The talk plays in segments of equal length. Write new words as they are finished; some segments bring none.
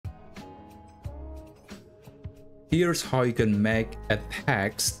Here's how you can make a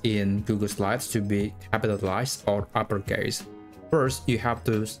text in Google Slides to be capitalized or uppercase. First, you have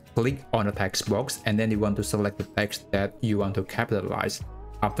to click on the text box and then you want to select the text that you want to capitalize.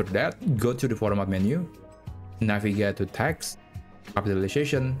 After that, go to the format menu, navigate to text,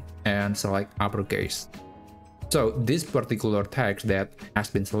 capitalization, and select uppercase. So this particular text that has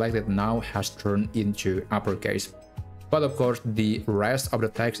been selected now has turned into uppercase. But of course, the rest of the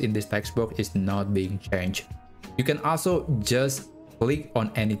text in this text box is not being changed. You can also just click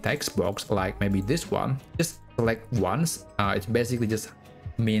on any text box, like maybe this one, just select once. It's basically just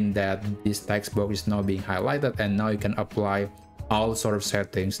mean that this text box is now being highlighted, and now you can apply all sort of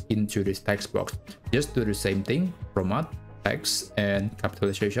settings into this text box. Just do the same thing, format, text, and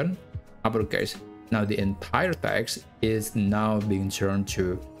capitalization, uppercase. Now the entire text is now being turned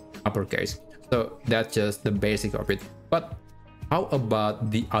to uppercase. So that's just the basic of it. But how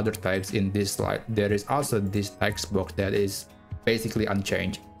about the other text in this slide? There is also this text box that is basically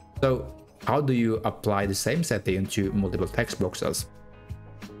unchanged. So how do you apply the same setting to multiple text boxes?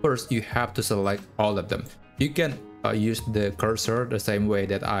 First, you have to select all of them. You can use the cursor the same way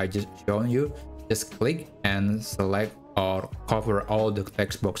that I just shown you. Just click and select or cover all the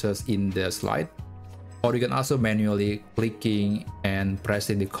text boxes in the slide. Or you can also manually clicking and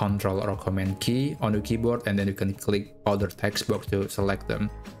pressing the Ctrl or Command key on the keyboard, and then you can click other text box to select them.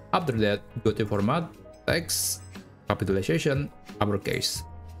 After that, go to format, text, capitalization, uppercase.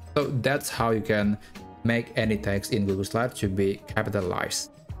 So that's how you can make any text in Google Slides to be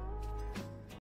capitalized.